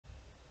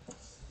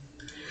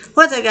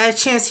What's up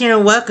guys, Chance here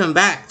and welcome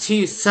back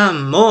to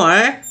some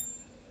more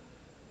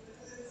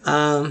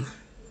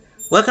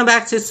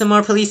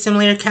Police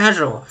Simulator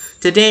Casual.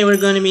 Today we're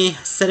going to be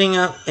setting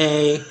up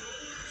a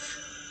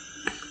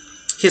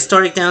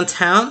historic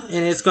downtown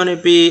and it's going to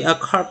be a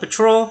car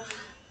patrol.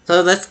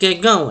 So let's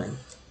get going.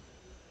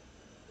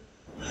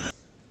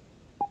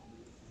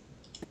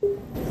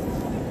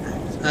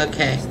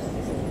 Okay.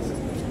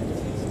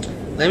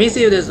 Let me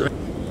see if this.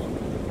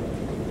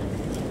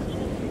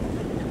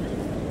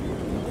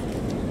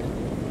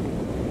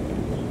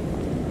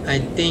 I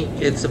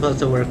think it's supposed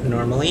to work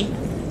normally.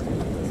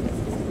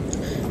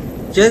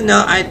 Just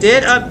know I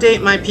did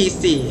update my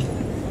PC,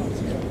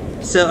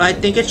 so I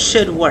think it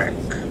should work.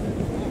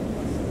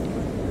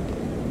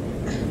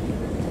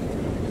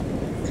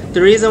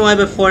 The reason why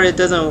before it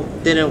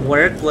didn't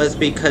work was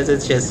because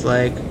it's just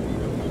like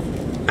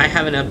I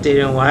haven't updated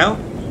in a while.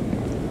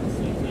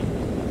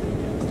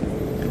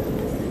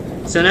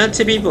 So now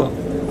to people,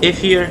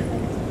 if you're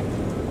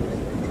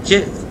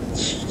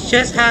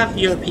just have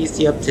your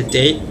PC up to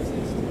date.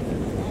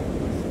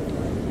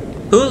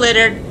 Who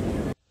littered?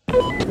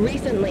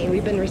 Recently,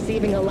 we've been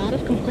receiving a lot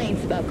of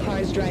complaints about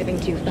cars driving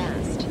too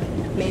fast.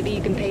 Maybe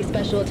you can pay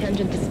special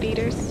attention to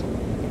speeders?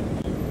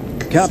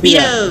 Copy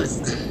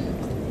Speedos!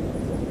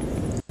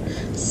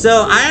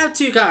 So, I have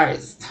two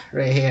cars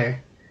right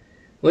here.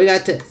 We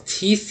got the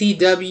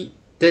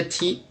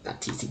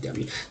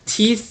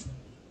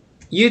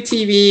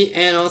UTV,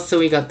 and also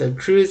we got the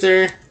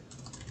Cruiser.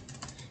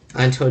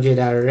 I told you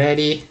that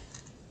already.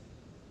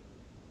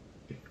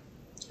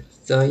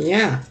 So,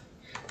 yeah.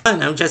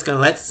 And I'm just gonna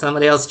let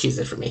somebody else choose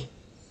it for me.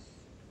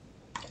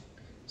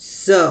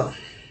 So,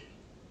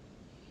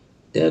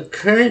 the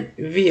current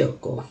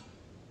vehicle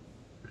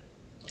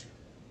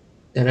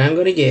that I'm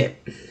gonna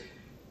get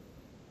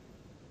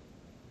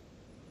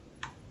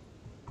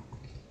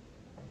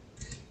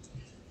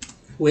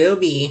will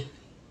be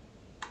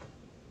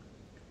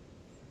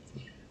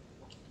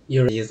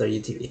your user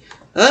UTV.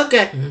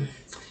 Okay,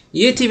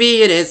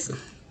 UTV it is.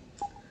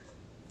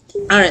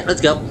 Alright,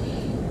 let's go.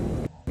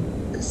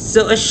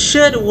 So it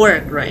should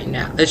work right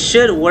now.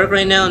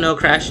 No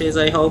crashes,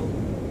 I hope.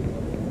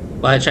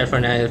 Well, I tried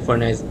Fortnite.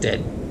 Fortnite's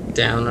dead.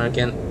 Down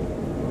again.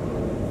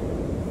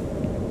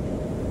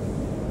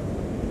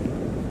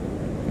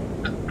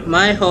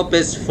 My hope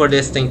is for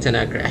this thing to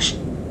not crash.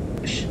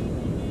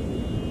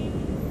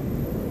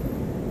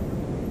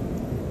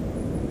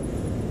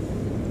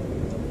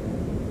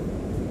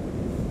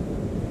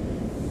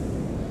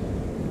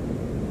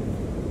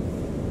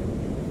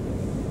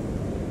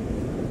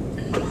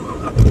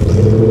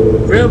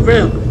 Vroom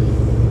vroom.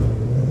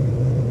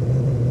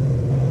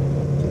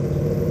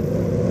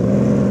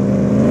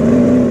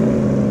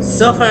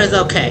 So far it's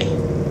okay.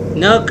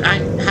 No, I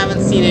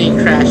haven't seen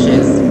any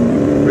crashes.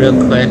 Real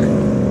quick.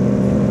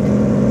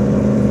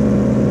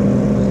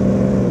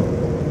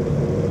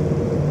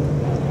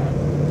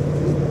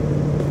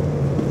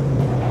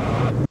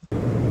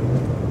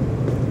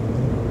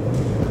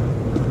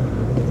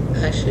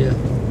 Actually,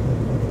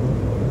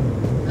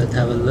 let's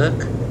have a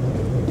look.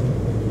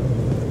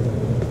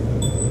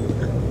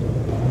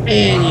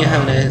 And you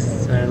have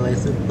this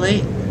license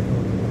plate.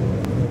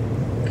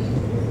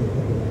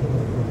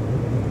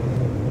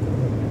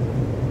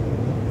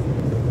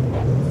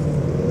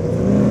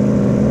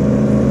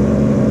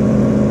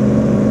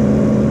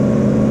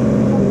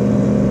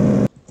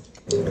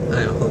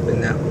 I'm hoping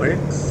that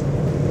works.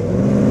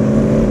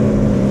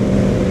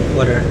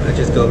 Whatever, I'll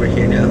just go over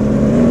here now.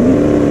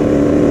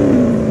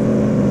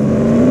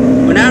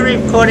 We're not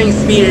recording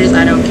speeders,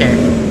 I don't care.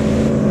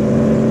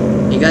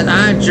 Because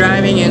I'm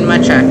driving in my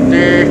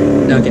tractor.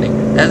 No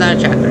kidding. That's not a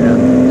tractor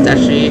though. It's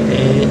actually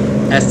a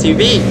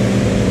SUV.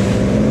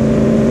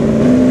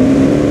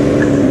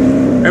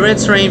 Urban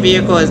terrain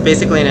vehicle is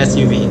basically an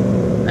SUV,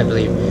 I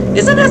believe.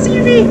 It's an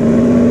SUV!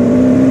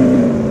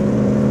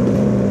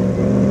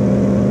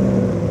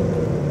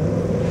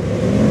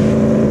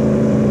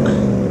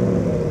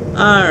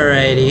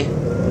 Alrighty.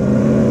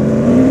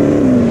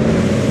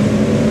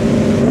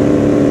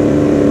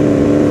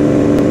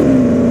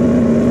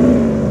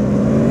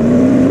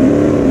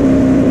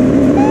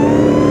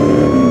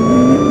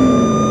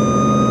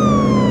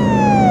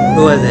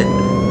 Who was it?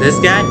 This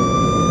guy?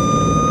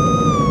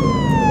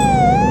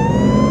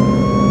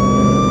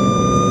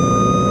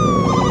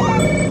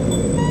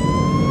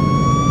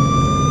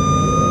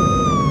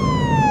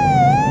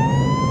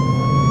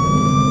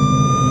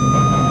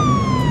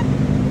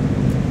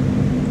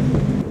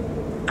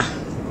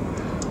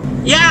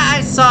 Yeah,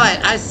 I saw it.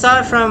 I saw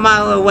it from a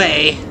mile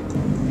away.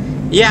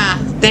 Yeah,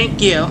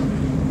 thank you.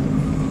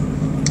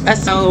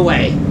 That's a mile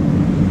away.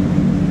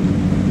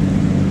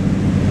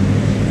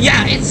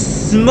 Yeah, it's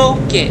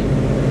smoking.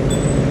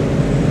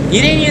 You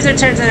didn't use your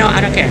turn signal,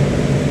 I don't care.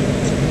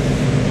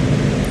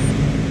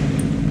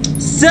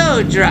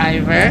 So,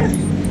 driver,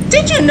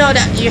 did you know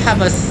that you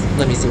have a...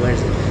 Let me see, where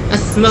is it? A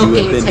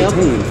smoking tailpipe. You have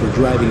been detained for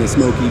driving a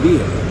smoky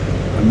vehicle.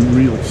 I'm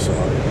real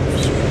sorry.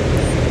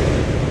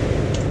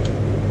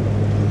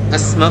 A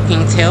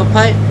smoking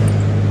tailpipe?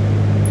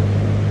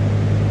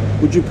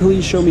 Would you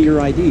please show me your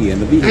ID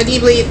and the vehicle? ID,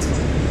 please.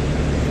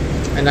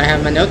 And I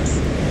have my notes.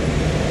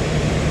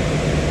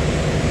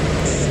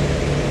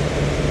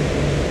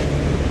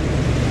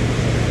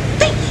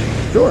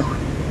 Sure.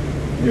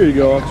 Here you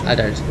go, officer. I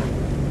don't.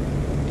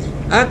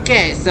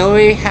 Okay, so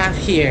we have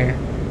here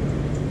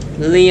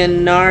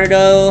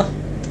Leonardo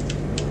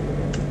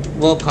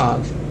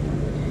Volkov.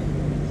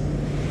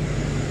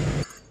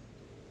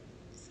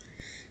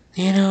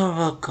 Leonardo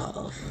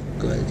Volkov.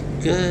 Good,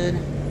 good.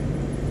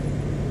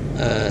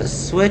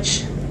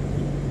 Switch.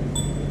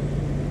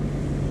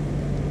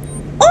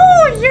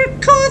 Oh, you're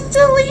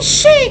constantly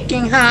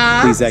shaking,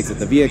 huh? Please exit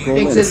the vehicle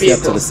and Exit step to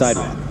vehicle. the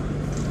sidewalk.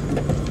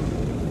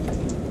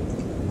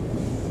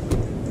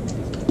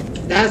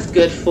 That's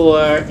good for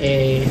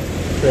a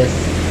frisk,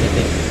 I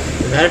think.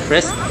 Is that a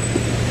frisk?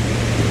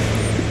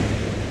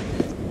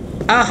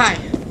 Oh, hi.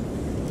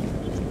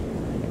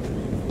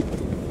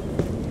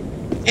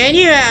 And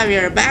you have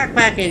your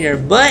backpack in your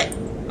butt?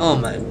 Oh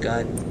my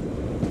god.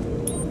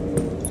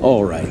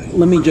 All right,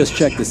 let me just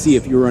check to see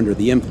if you're under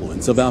the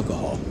influence of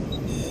alcohol.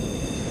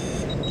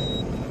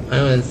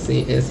 I want to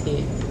see, is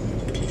he...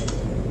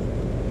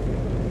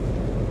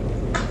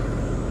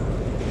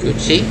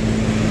 Gucci?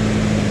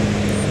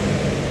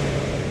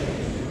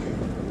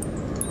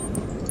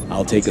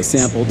 I'll take a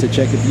sample to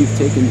check if you've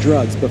taken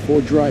drugs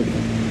before driving.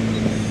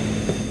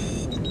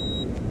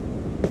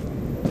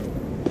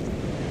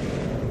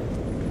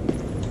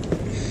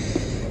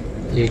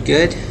 You're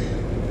good?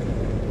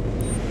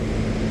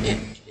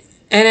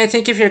 And I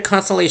think if you're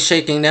constantly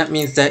shaking, that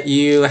means that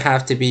you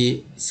have to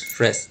be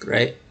frisked,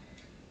 right?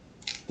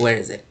 Where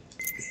is it?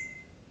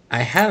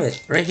 I have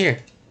it right here.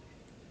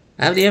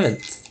 I have the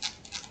evidence.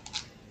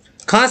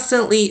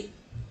 Constantly,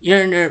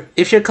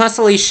 if you're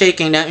constantly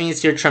shaking, that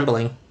means you're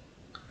trembling.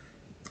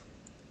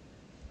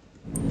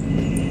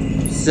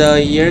 So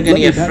you're gonna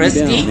get Let me pat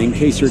you down frisky? in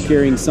case you're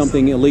carrying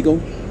something illegal.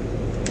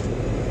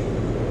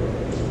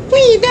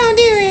 Please don't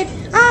do it!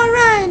 I'll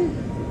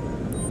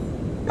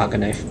run! Pocket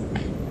knife.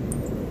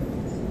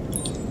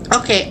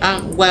 Okay,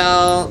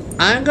 well,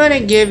 I'm gonna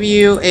give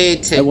you a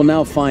I tip. will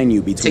now fine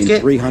you between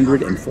Ticket?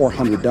 $300 and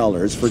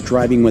 $400 for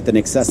driving with an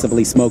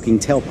excessively smoking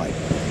tailpipe.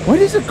 Why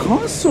does it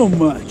cost so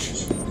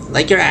much?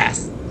 Like your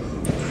ass.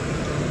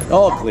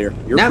 All clear.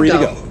 You're Now free go.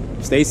 to go.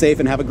 Stay safe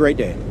and have a great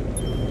day.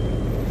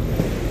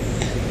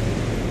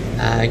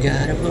 I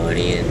got a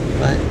body in the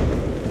butt.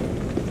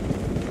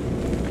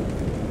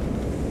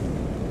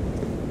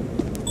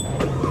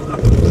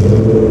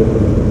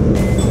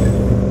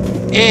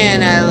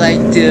 And I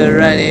like to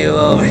run you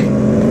over.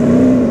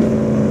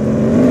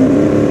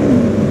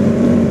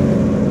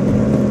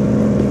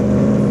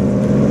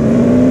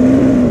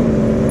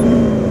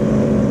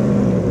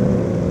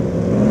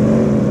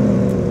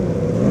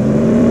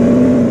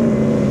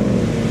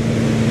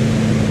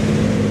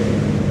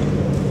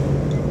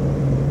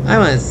 I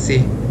want to see.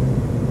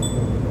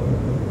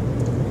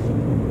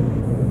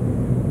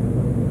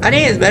 I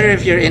think it's better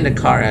if you're in the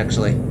car,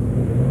 actually.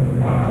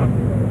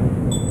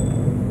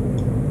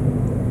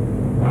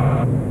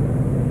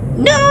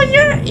 No,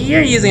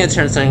 you're using a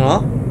turn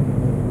signal.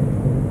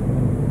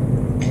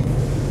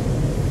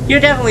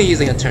 You're definitely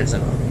using a turn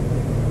signal.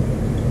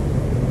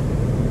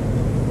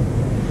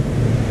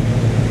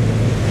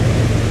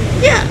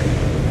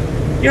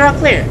 Yeah, you're all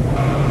clear.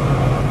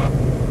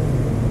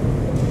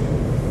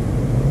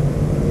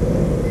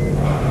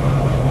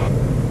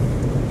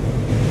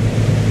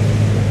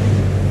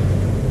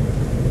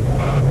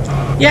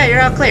 Yeah,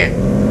 you're all clear.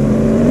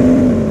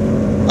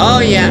 Oh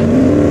yeah.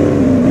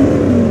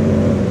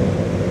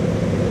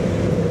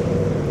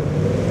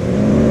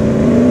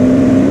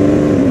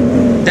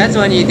 That's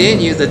when you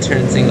didn't use the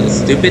turn signal,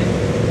 stupid.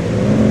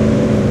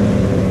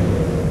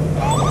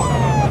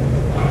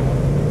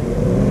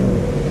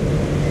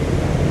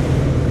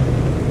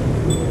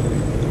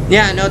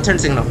 Yeah, no turn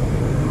signal.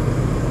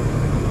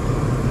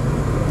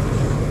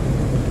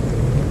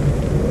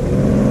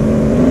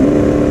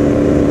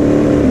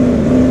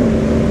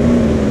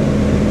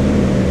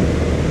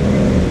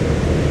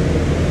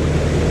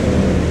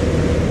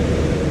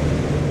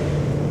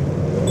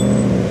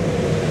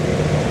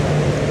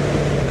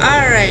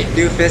 Alright,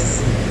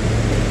 doofus.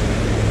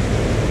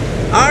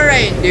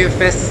 Alright,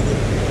 doofus.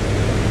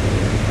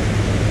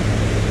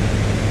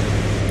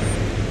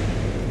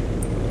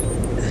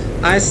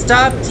 I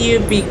stopped you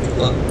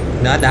well,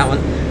 not that one.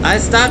 I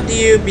stopped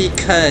you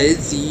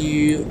because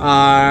you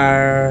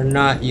are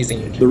not using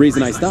your turn. The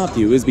reason I stopped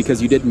you is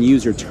because you didn't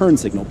use your turn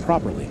signal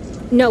properly.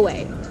 No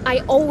way. I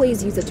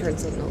always use the turn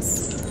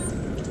signals.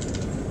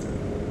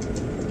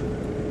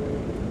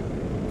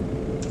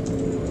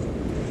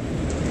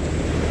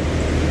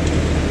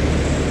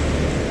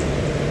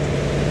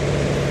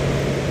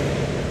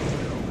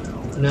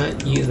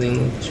 Not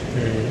using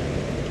turn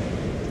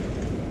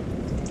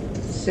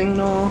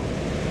signal.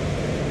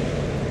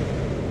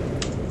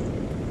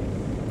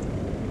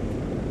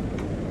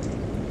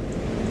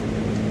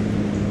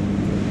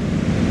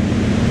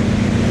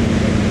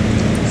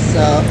 So,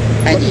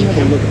 I Let me have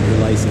a even look at your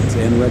license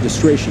and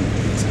registration,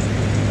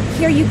 please.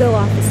 Here you go,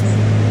 officer.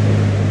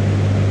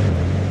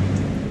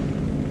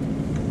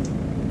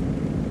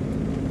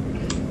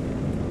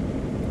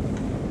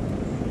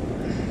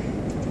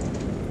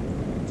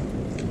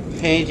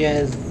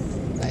 pages.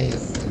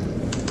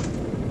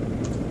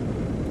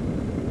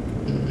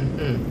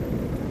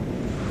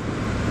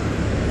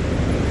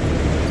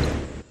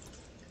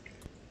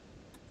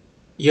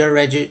 You're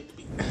ready.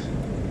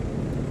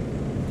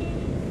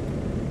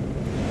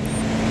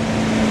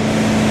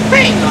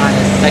 Hang on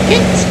a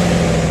second.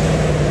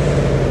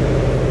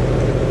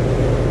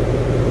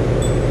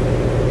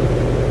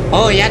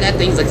 Oh yeah, that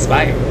thing's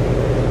expired.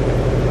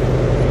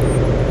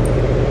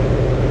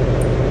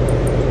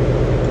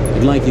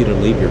 I'd like you to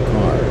leave your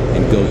car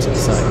and go to the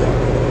sidewalk.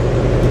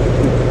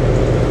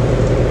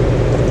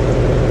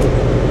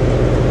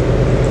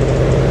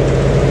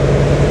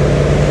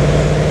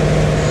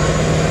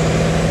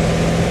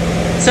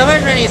 So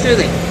we're running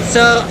smoothly.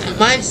 So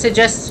my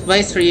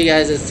advice for you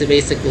guys is to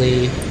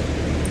basically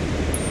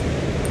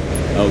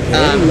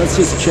Okay, let's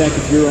just check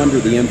if you're under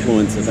the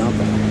influence of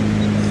alcohol.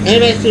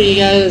 advice for you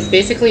guys is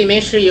basically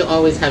make sure you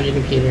always have your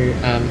computer.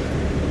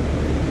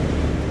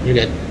 You're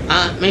good.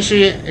 Make sure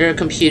your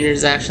computer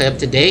is actually up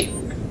to date.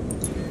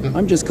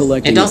 I'm just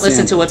collecting. And don't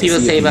listen to what people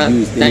say about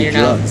that you're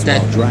not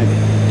that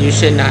driving. you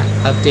should not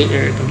update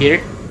your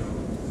computer.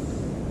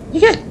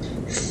 You good?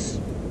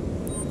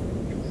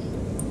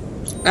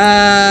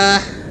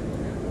 Yeah.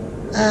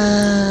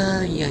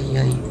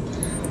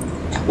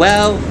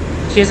 Well,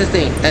 here's the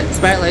thing. That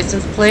expired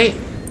license plate.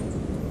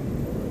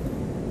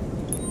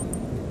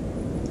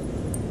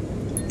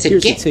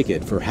 Here's a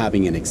ticket for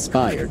having an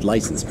expired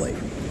license plate.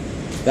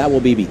 That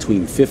will be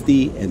between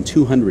 $50 and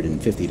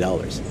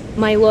 $250.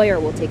 My lawyer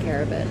will take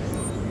care of it.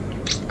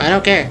 I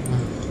don't care.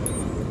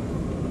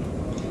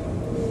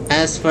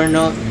 As for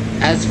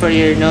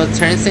your no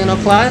turn signal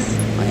clause,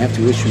 I have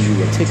to issue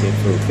you a ticket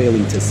for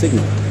failing to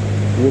signal.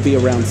 It will be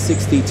around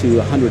 $60 to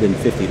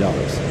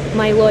 $150.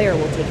 My lawyer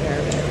will take care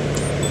of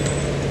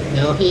it.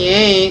 no he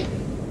ain't.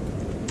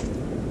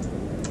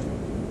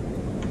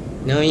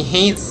 No he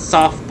ain't,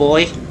 soft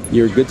boy.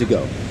 You're good to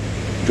go.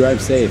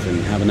 Drive safe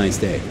and have a nice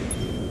day.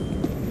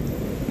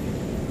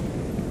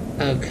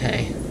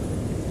 Okay.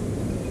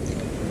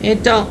 Hey,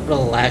 don't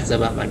relax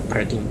about my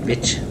parking,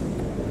 bitch.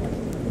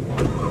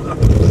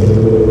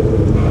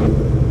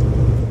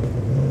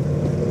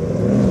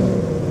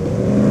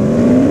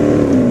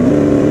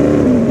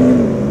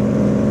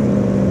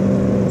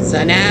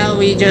 So now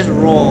we just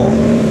roll.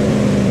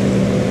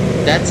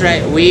 That's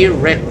right, we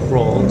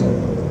rickrolled.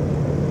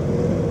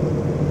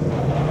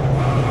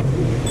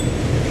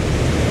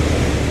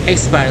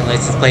 Expired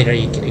license plate, are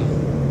you kidding?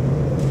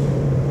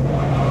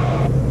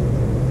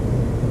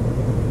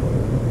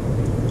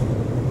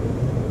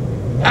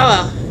 Oh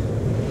well.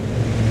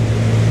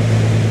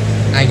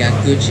 I got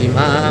Gucci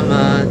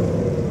Mama.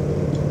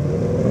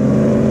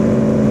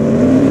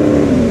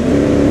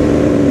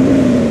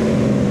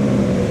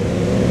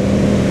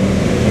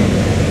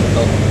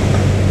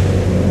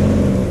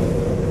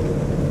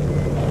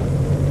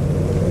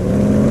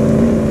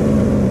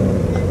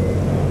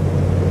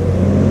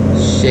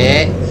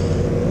 Shit.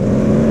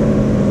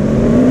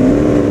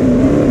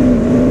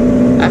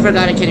 I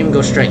forgot I can't even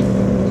go straight.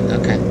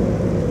 Okay.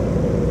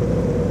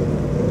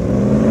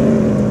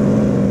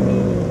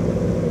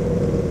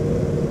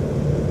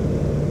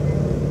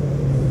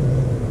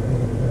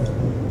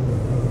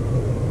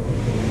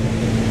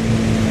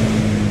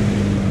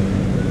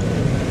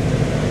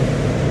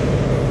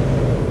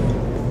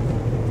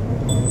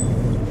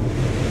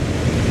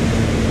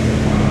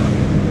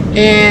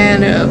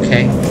 And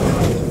okay.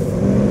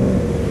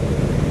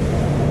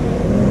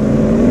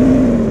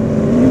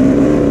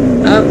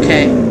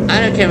 Okay, I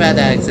don't care about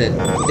that exit.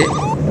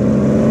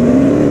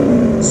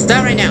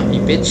 Stop right now, you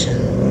bitch.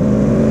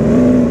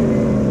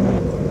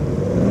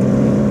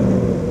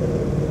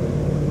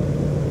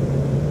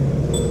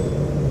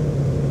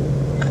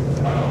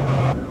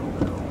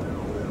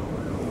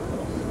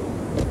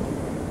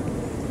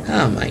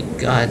 Oh my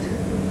god.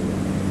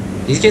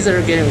 These kids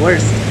are getting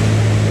worse.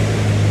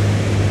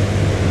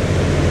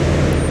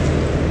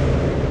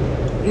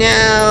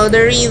 No,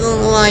 the reason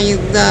why you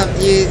stopped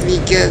you is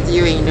because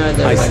you ignored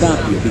the I red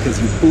stopped light. you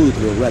because you blew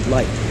through a red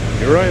light.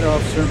 You're right,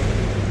 officer.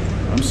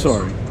 I'm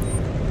sorry.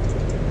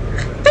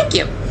 Thank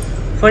you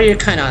for your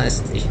kind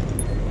honesty.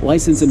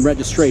 License and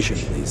registration,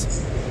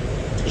 please.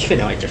 Even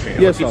though I just ran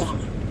over Yes, people.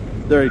 officer.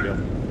 There you go.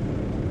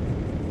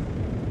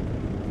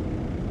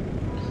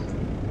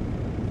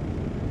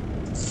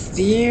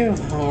 Steve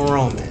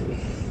Roman.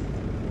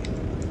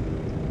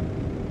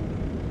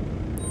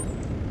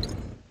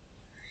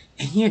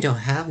 And you don't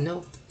have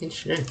no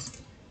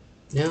insurance.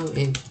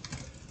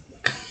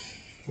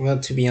 Well,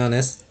 to be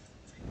honest,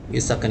 you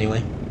suck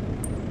anyway.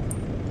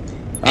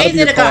 Out of in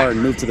your the car car.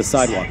 and move to the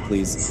sidewalk,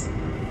 please.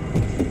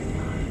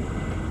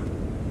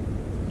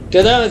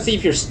 Get out and see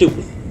if you're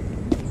stupid.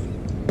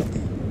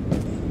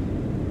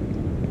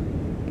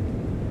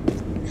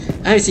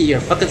 I see you're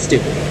fucking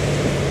stupid.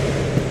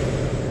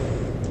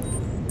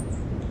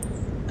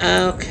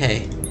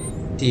 Okay.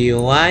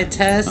 DUI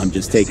test. I'm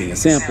just taking a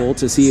sample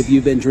to see if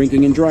you've been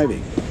drinking and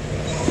driving.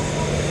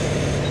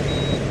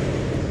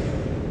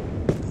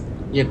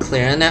 You're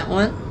clear on that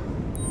one?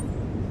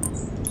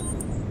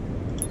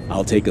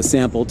 I'll take a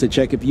sample to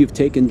check if you've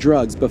taken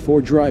drugs before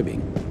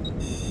driving.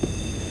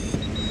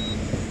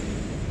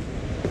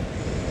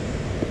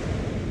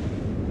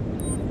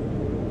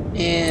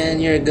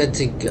 And you're good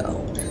to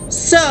go.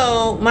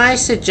 So, my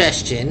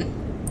suggestion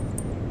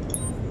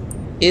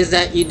is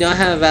that you don't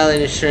have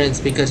valid insurance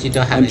because you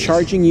don't have I'm any.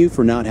 charging you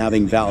for not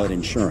having valid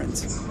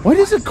insurance. Why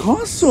does it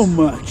cost so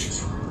much?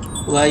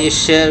 Well, you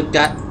should have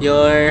got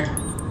your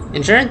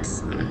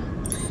insurance.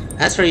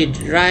 As for you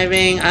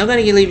driving, I'm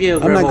going to leave you a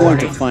verbal I'm not going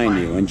warning. to fine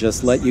you and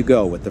just let you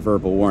go with the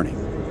verbal warning.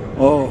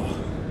 Oh,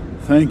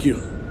 thank you.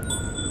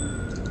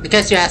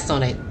 Because you asked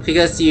on it.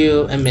 Because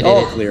you admitted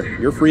All it. clear.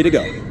 You're free to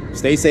go.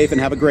 Stay safe and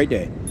have a great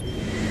day.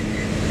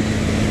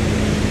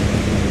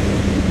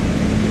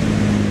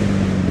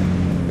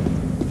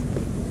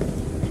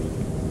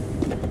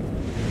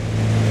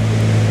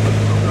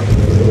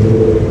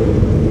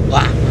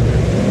 Wah.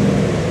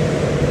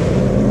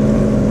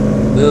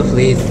 Move,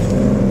 please.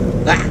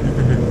 Wah.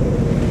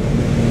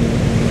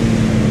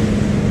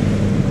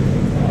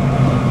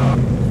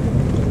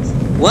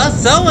 Well,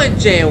 someone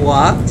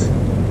jaywalked.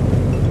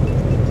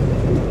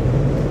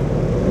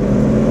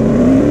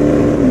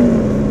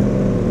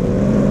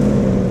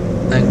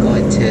 I'm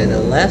going to the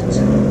left.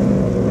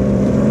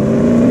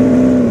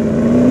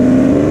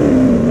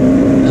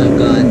 I'm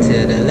going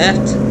to the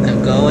left.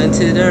 I'm going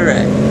to the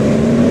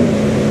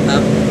right.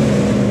 Up.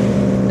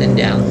 Then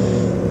down.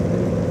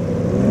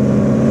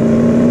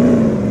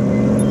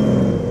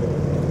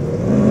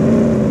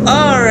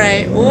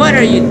 Alright, what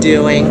are you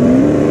doing?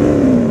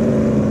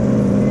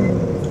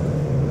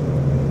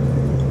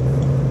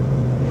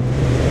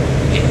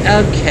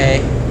 Okay.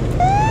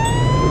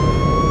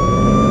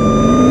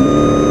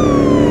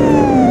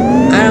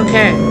 I don't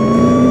care.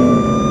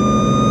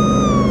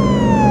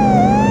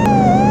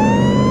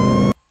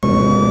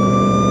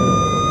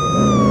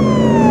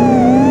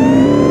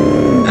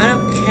 I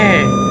don't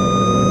care.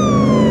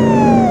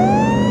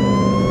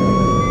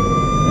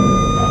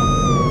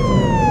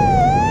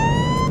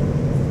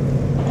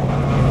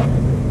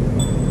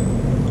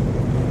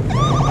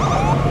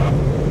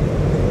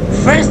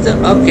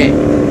 Okay.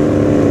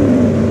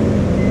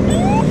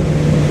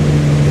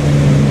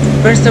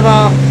 First of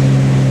all,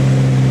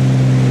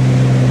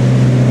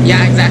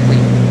 yeah, exactly.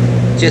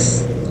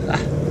 Just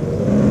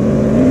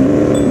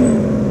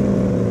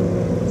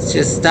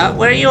stop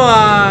where you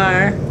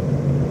are.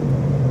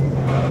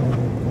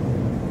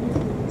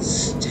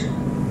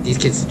 These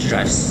kids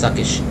drive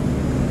suckish.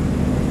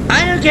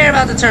 I don't care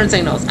about the turn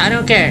signals. I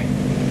don't care.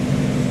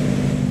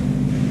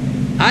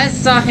 I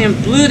saw him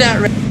blew that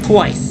red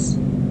twice.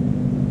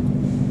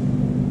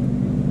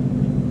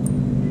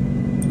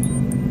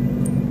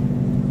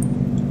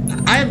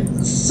 I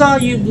saw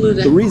you blew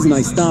that. The reason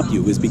I stopped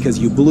you is because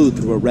you blew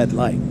through a red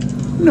light.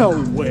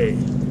 No way.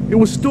 It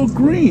was still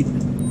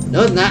green.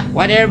 No, it's not.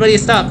 Why did everybody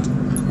stop?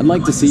 I'd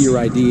like to see your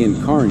ID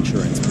and car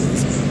insurance,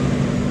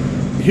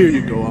 please. Here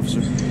you go,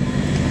 officer.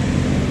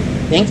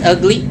 Thanks,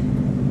 ugly.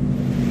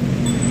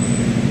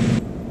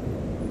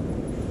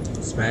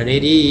 Smart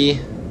ID.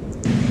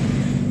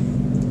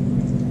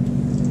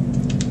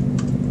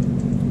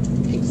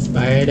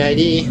 Expired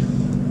ID.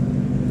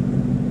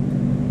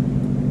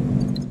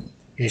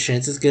 Your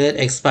insurance is good.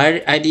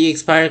 Expired ID,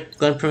 expired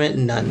gun permit,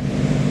 none.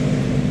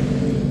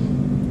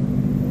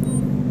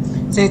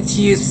 Since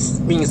you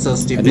being so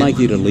stupid, I'd like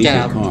you to leave get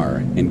your out. car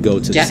and go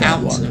to the Get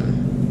out.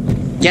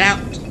 sidewalk. Get out.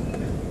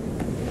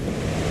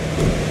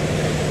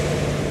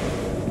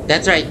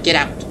 That's right, get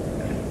out.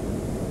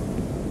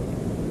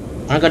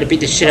 I'm gonna beat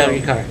the shit out of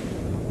your car.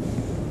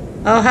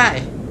 Oh,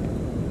 hi.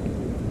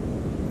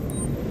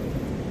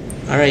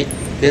 Alright,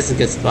 this is a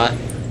good spot.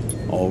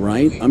 All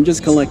right, I'm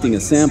just collecting a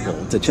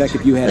sample to check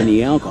if you had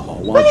any alcohol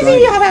while Why do you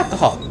driving. have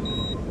alcohol?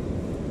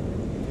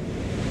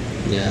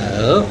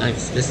 No, I'm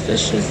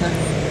suspicious.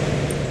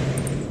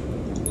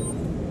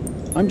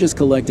 I'm just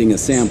collecting a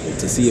sample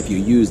to see if you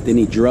used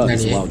any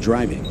drugs 98. while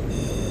driving.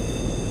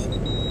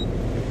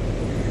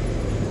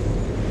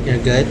 You're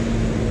good?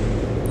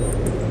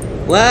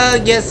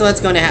 Well, guess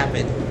what's gonna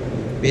happen,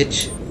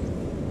 bitch.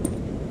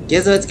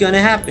 Guess what's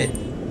gonna happen.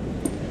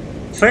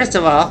 First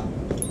of all,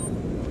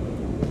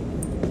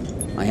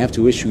 I have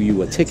to issue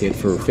you a ticket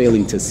for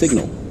failing to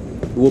signal.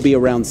 It will be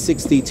around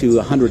 $60 to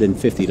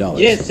 $150.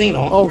 you didn't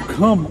signal. Oh,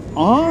 come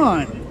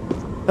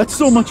on. That's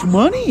so much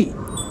money.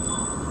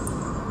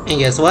 And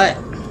guess what?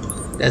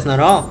 That's not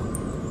all.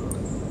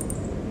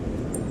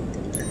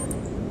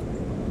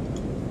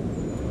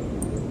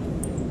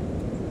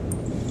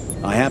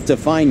 I have to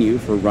fine you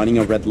for running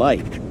a red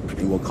light.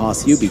 It will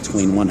cost you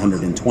between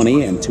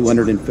 $120 and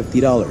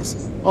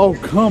 $250. Oh,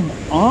 come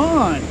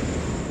on.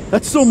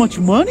 That's so much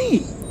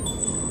money.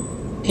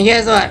 And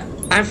guess what?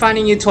 I'm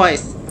finding you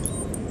twice.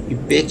 You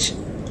bitch.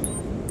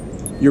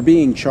 You're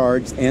being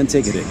charged and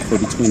ticketed for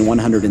between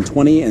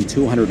 $120 and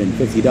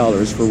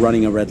 $250 for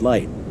running a red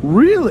light.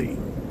 Really?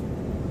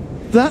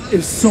 That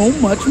is so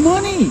much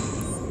money.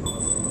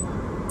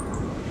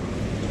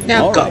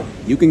 Now All go. right,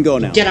 you can go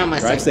now. Get on my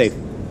Drive side. safe.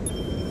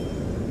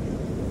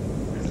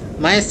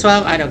 Minus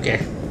 12, I don't care.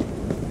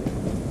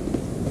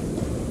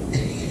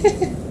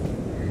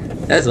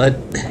 That's what.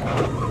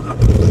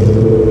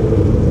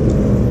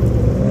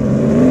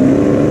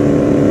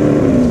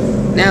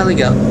 Now we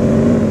go.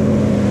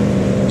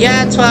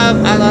 Yeah,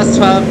 12. I lost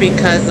 12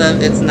 because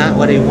of it's not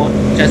what I want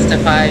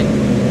justified.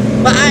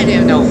 But I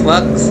didn't know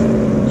fucks.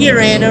 He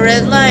ran a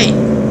red light.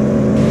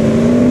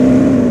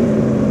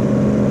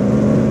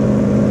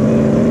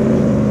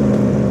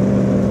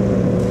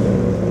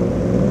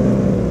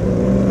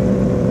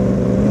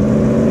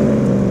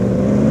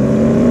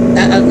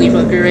 That ugly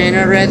fucker ran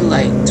a red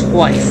light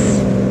twice.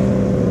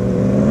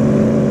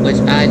 Which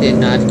I did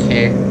not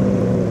care.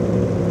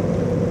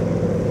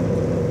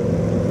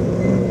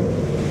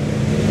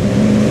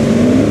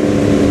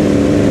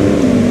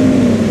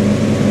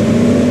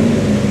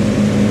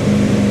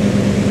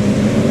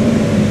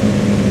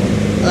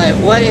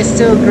 What is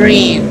still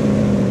green?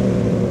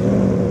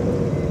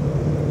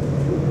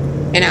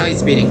 And now he's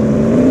speeding.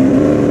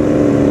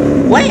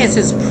 What is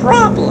his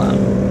problem?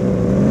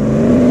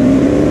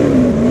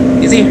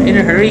 Is he in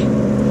a hurry?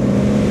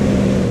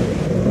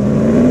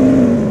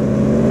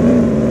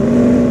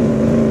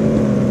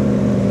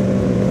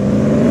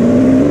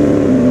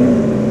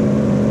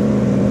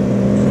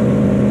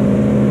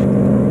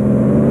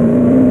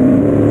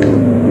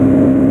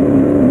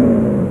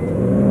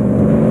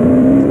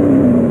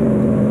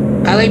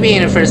 I like being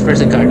in a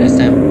first-person car this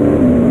time.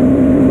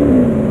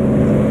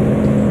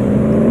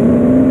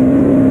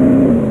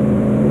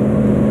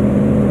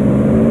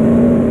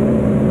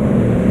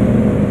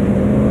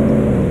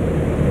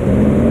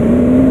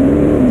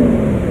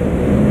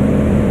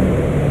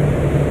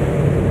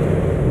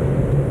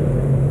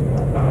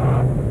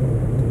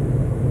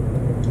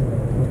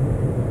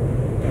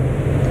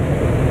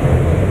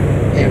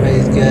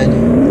 Everybody's good.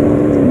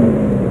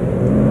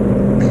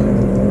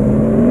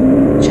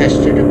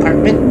 Chester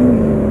Department.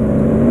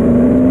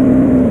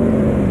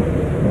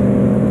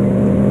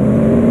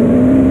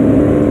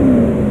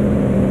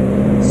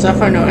 So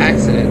far, no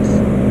accidents.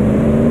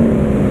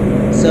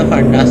 So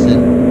far,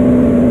 nothing.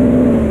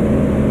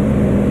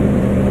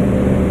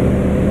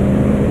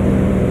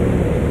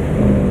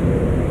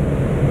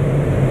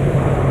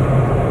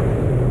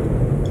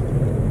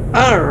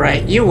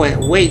 Alright, you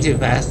went way too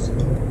fast.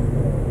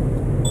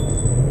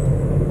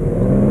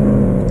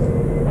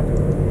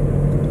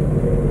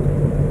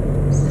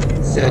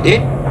 So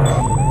did.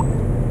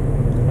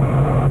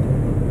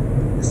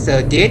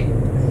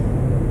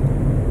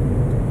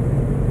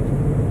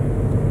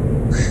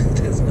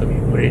 That's gonna be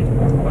weird.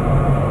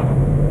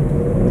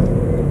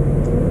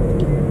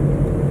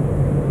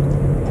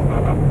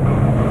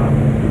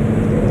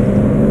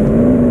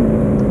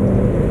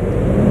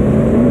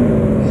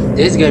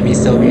 This is gonna be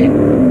so weird.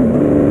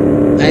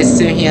 I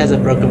assume he has a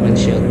broken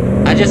windshield.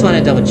 I just want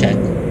to double check.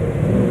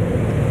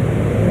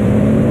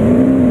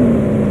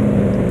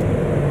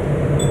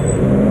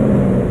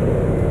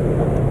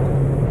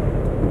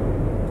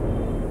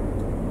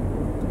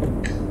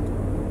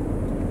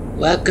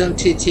 Welcome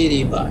to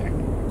TD Bar.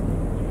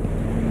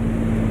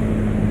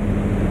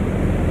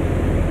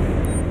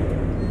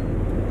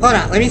 Hold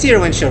on, let me see your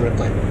windshield real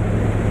quick.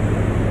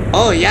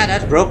 Oh yeah,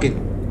 that's broken.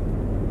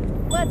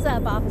 What's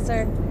up,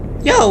 officer?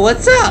 Yo,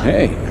 what's up?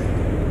 Hey,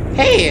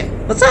 Hey,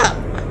 what's up?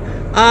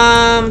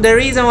 The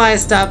reason why I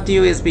stopped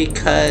you is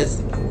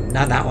because...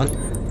 Not that one.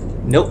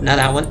 Nope, not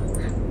that one.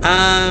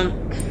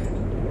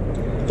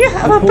 You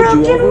have I a pulled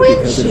you broken over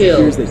because it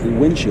appears windshield. that the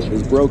windshield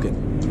is broken.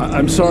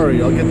 I'm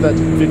sorry. I'll get that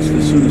fixed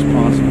as soon as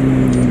possible.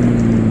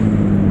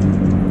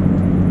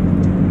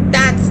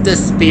 That's the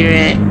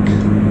spirit.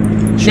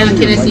 Show Now me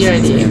can I your see your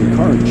license ID? and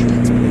car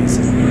insurance, please.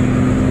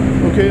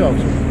 Okay,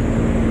 officer.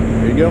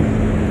 There you go.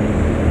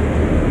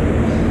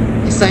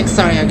 It's like,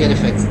 sorry, I'll get it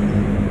fixed.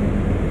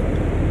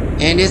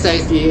 And this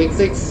ID is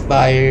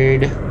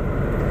expired.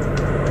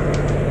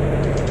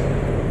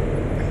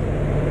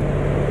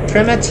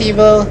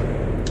 Primitivo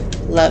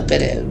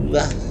Labitive.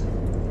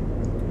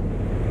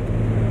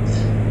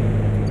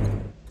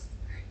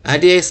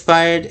 ID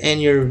expired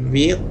and your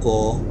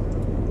vehicle.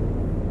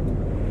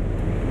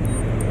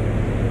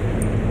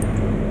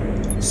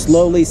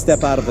 Slowly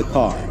step out of the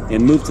car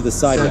and move to the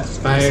So sidewalk.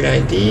 expired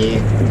ID,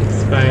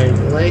 expired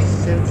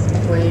license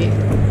plate.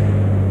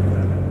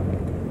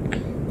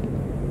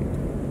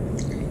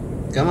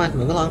 Come on,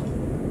 move along.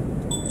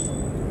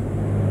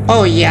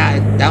 Oh yeah,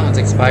 that one's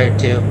expired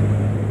too.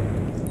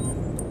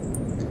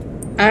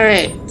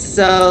 Alright,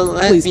 so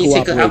let Please me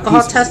take an cooperate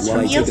alcohol peacefully test while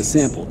from I you. take a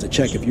sample to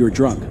check if you're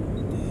drunk.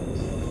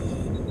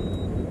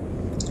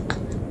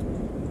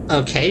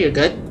 Okay, you're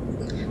good.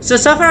 So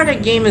far the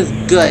game is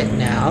good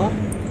now.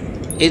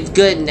 It's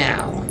good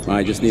now.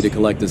 I just need to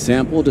collect a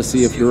sample to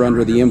see if you're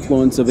under the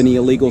influence of any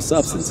illegal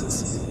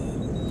substances.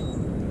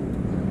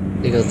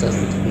 Legal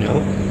substance,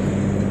 no.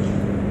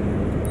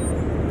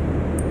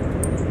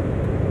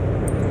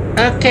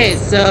 Okay,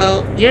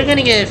 so you're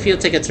gonna get a few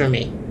tickets from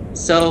me.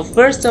 So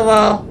first of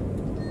all,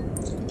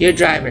 your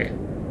driver.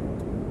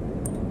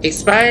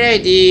 Expired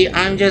ID,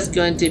 I'm just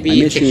going to I'm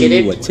be issuing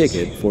ticketed. you a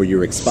ticket for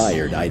your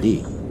expired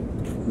ID.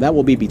 That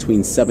will be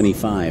between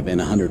 $75 and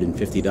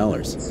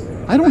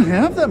 $150. I don't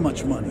have that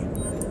much money.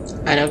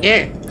 I don't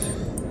care.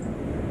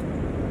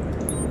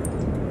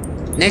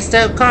 Next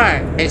up,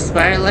 car.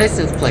 Expired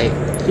license plate.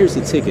 Here's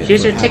a ticket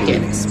Here's for your having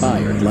ticket. an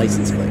expired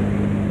license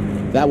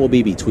plate. That will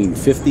be between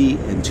 $50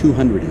 and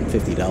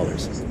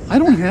 $250. I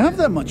don't have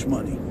that much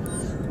money.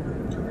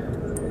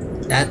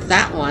 That's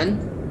that one.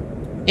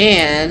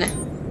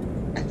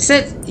 And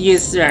since you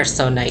are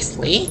so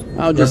nicely,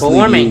 I'll just verbal leave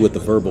warning. you with the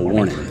verbal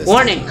warning this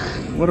Warning.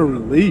 What a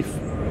relief.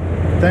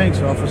 Thanks,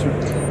 officer.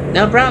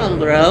 No problem,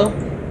 bro.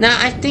 Now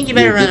I think you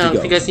better You're good run to off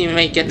go. because you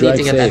may need Drive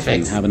to get that safe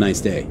and fixed. have a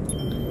nice day.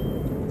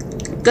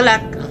 Good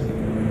luck.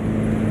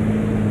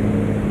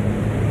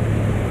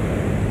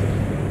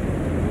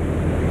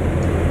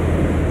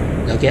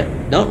 Okay,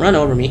 don't run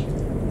over me.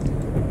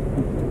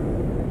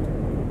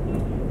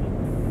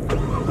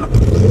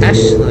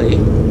 Actually,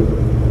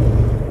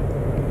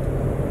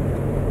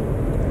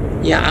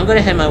 yeah, I'm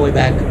gonna head my way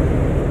back.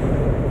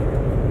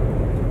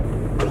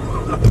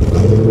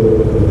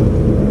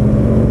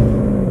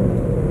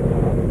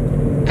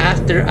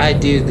 After I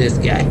do this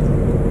guy.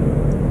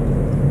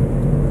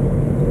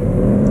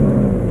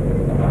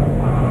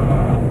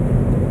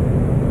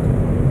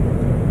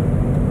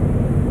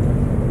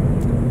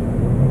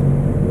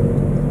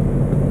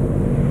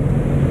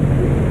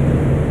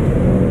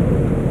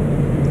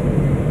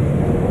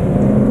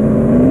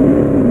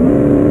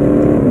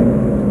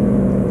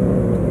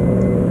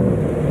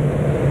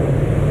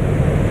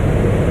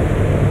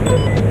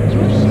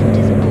 Your shift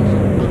is over,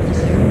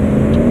 officer.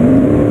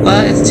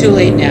 Well, it's too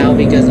late now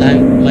because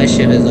my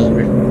shift is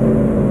over.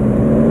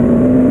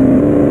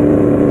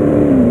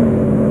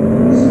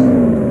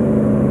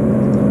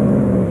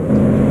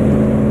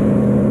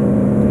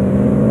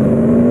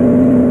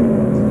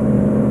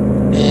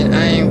 And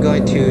I am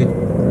going to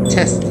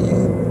test these.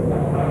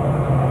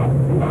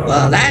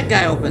 Well, that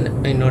guy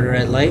opened another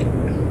red light.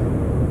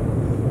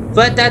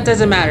 But that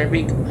doesn't matter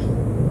because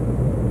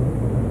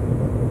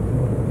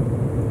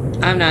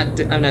I'm not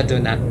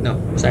doing that. No,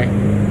 sorry.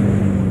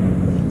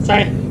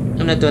 Sorry,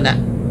 I'm not doing that.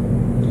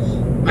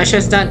 My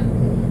shift's done.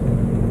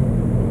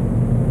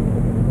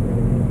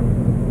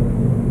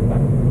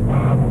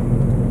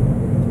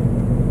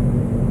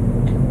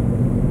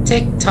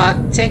 Tick tock,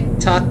 tick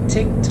tock,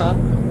 tick tock.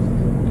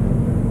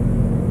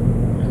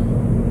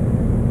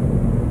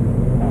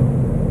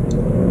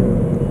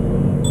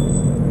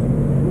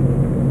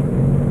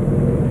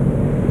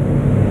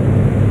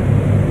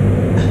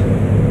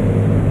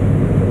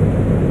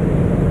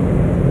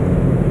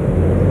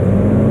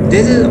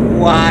 This is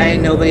why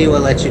nobody will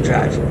let you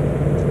drive.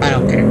 I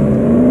don't care.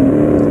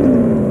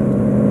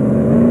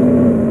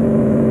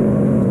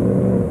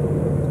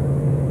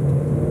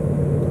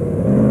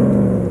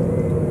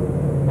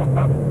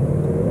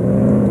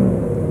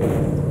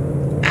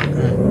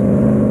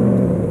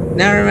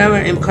 Now remember,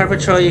 in Car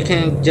Patrol you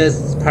can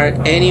just park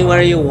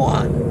anywhere you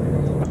want.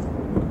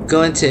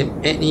 Go into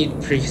any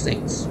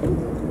precincts.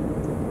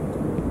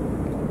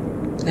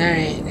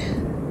 Alright.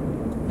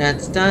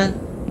 That's done.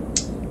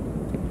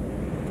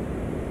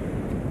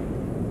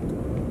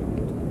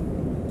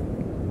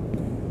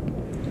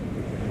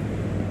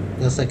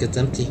 Looks like it's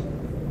empty.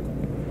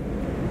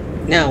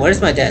 Now,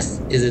 where's my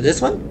desk? Is it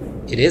this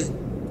one? It is.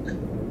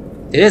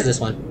 It is this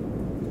one.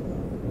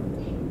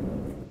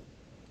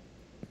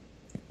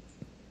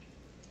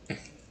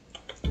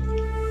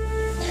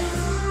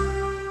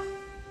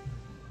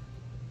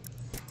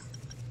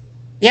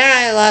 Yeah,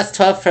 I lost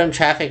 12 from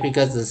traffic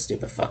because of this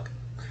stupid fuck.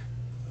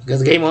 Because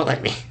the game won't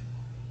let me.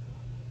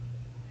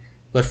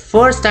 But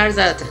 4 stars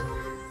out of 10.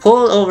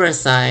 Pull over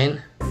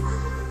sign.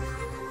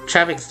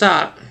 Traffic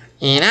stop.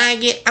 And I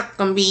get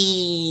outcome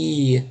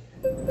B.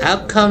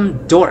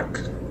 Outcome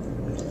dork.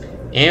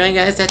 Anyway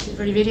guys, that's it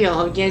for the video.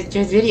 Hope you guys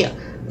enjoyed this video.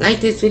 Like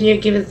this video,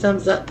 give it a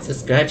thumbs up.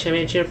 Subscribe, chime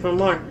in, share for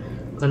more.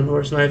 Gonna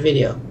post more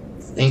video.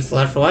 Thanks a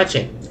lot for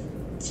watching.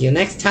 See you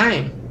next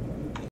time.